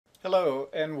Hello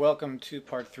and welcome to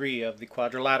part 3 of the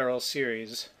quadrilateral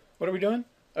series. What are we doing?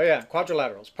 Oh yeah,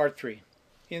 quadrilaterals, part 3.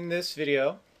 In this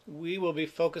video we will be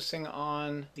focusing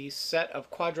on the set of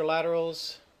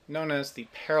quadrilaterals known as the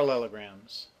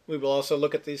parallelograms. We will also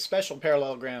look at the special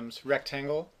parallelograms: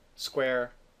 rectangle,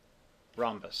 square,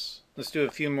 rhombus. Let's do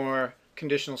a few more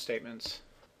conditional statements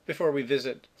before we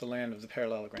visit the land of the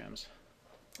parallelograms.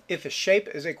 If a shape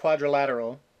is a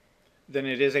quadrilateral, then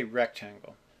it is a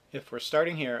rectangle. If we're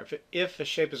starting here, if a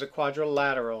shape is a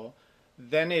quadrilateral,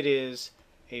 then it is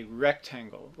a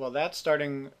rectangle. Well, that's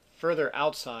starting further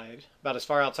outside, about as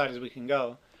far outside as we can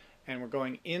go, and we're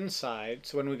going inside.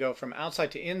 So when we go from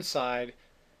outside to inside,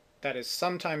 that is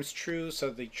sometimes true, so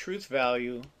the truth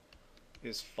value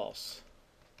is false.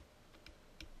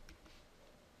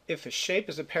 If a shape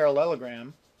is a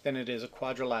parallelogram, then it is a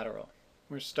quadrilateral.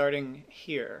 We're starting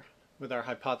here with our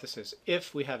hypothesis.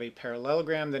 If we have a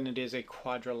parallelogram, then it is a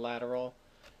quadrilateral.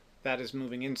 That is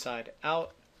moving inside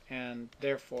out, and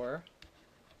therefore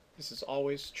this is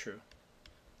always true.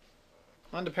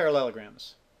 On to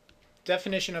parallelograms.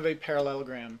 Definition of a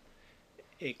parallelogram: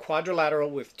 a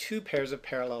quadrilateral with two pairs of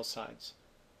parallel sides.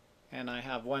 And I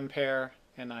have one pair,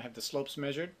 and I have the slopes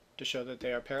measured to show that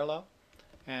they are parallel,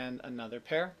 and another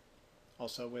pair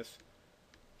also with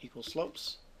equal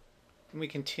slopes. And we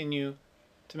continue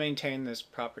to maintain this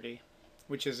property,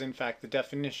 which is in fact the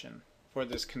definition for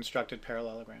this constructed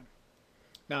parallelogram.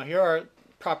 Now here are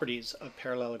properties of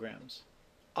parallelograms.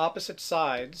 Opposite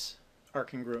sides are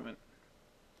congruent.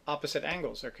 Opposite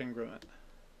angles are congruent.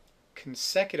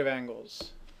 Consecutive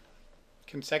angles,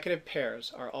 consecutive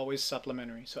pairs are always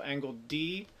supplementary. So angle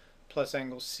D plus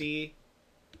angle C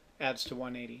adds to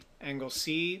 180. Angle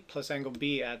C plus angle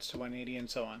B adds to 180, and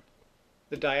so on.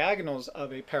 The diagonals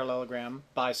of a parallelogram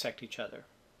bisect each other.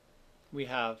 We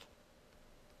have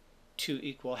two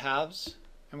equal halves,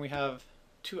 and we have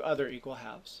two other equal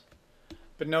halves.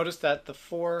 But notice that the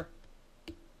four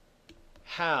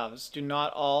halves do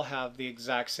not all have the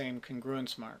exact same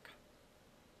congruence mark.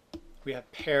 We have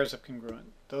pairs of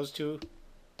congruent, those two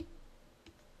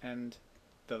and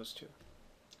those two.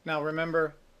 Now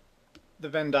remember the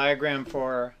Venn diagram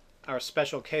for our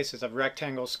special cases of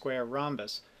rectangle, square,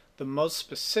 rhombus. The most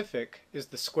specific is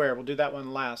the square. We'll do that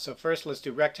one last. So first let's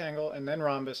do rectangle, and then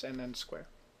rhombus, and then square.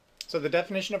 So the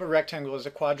definition of a rectangle is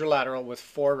a quadrilateral with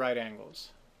four right angles,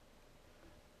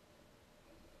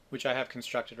 which I have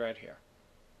constructed right here.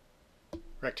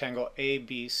 Rectangle A,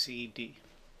 B, C, D.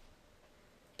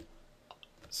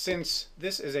 Since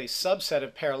this is a subset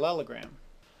of parallelogram,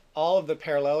 all of the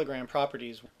parallelogram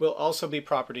properties will also be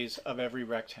properties of every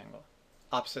rectangle.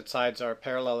 Opposite sides are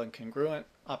parallel and congruent.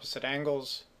 Opposite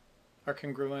angles are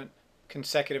congruent.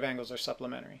 Consecutive angles are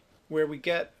supplementary. Where we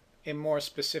get a more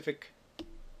specific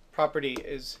property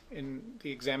is in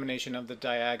the examination of the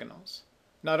diagonals.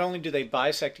 Not only do they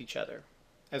bisect each other,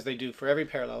 as they do for every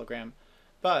parallelogram,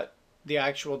 but the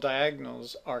actual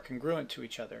diagonals are congruent to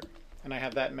each other. And I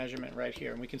have that measurement right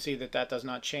here. And we can see that that does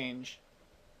not change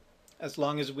as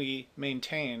long as we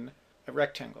maintain a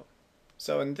rectangle.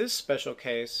 So in this special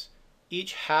case,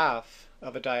 each half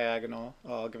of a diagonal,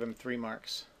 I'll give them 3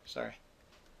 marks, sorry,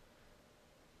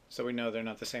 so we know they're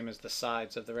not the same as the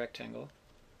sides of the rectangle.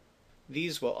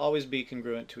 These will always be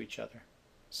congruent to each other.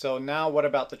 So now what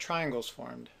about the triangles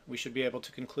formed? We should be able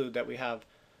to conclude that we have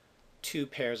two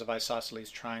pairs of isosceles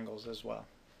triangles as well.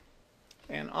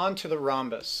 And on to the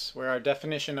rhombus, where our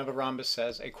definition of a rhombus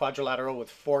says a quadrilateral with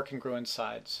 4 congruent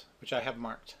sides, which I have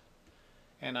marked.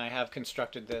 And I have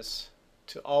constructed this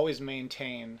to always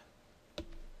maintain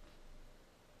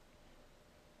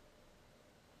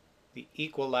the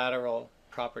equilateral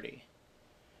property.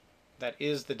 That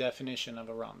is the definition of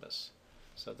a rhombus.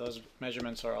 So those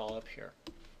measurements are all up here.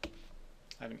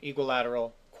 I have an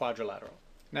equilateral, quadrilateral.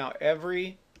 Now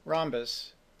every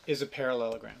rhombus is a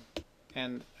parallelogram.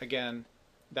 And again,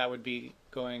 that would be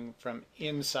going from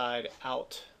inside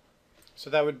out. So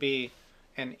that would be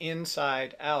an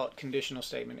inside out conditional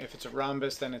statement. If it's a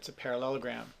rhombus, then it's a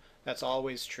parallelogram. That's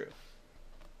always true.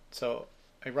 So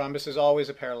a rhombus is always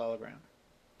a parallelogram.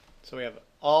 So we have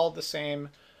all the same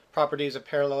properties of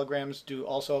parallelograms do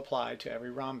also apply to every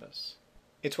rhombus.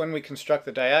 It's when we construct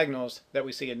the diagonals that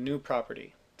we see a new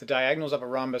property. The diagonals of a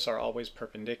rhombus are always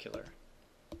perpendicular.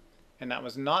 And that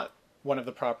was not one of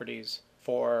the properties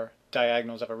for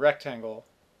diagonals of a rectangle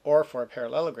or for a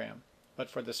parallelogram. But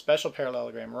for the special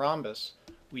parallelogram rhombus,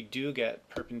 we do get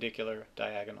perpendicular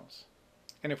diagonals.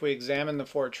 And if we examine the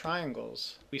 4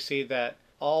 triangles, we see that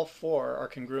all 4 are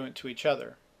congruent to each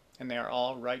other, and they are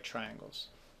all right triangles.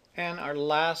 And our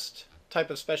last type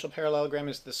of special parallelogram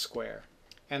is the square.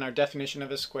 And our definition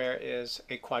of a square is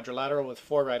a quadrilateral with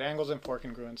 4 right angles and 4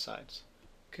 congruent sides.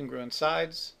 Congruent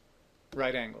sides,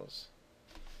 right angles.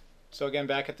 So again,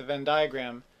 back at the Venn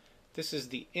diagram, this is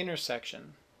the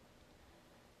intersection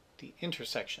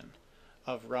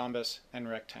of rhombus and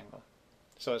rectangle.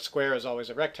 So a square is always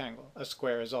a rectangle, a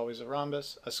square is always a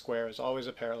rhombus, a square is always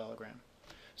a parallelogram.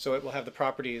 So it will have the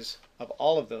properties of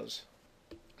all of those.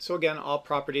 So again, all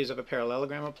properties of a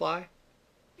parallelogram apply.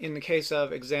 In the case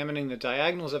of examining the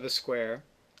diagonals of a square,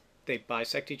 they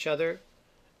bisect each other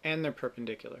and they're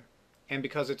perpendicular. And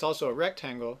because it's also a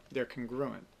rectangle, they're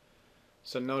congruent.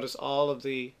 So notice all of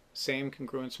the same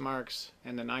congruence marks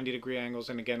and the 90-degree angles,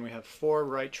 and again we have 4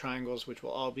 right triangles which will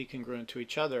all be congruent to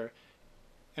each other.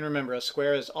 And remember, a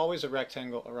square is always a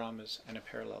rectangle, a rhombus, and a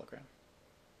parallelogram.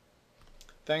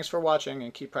 Thanks for watching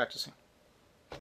and keep practicing.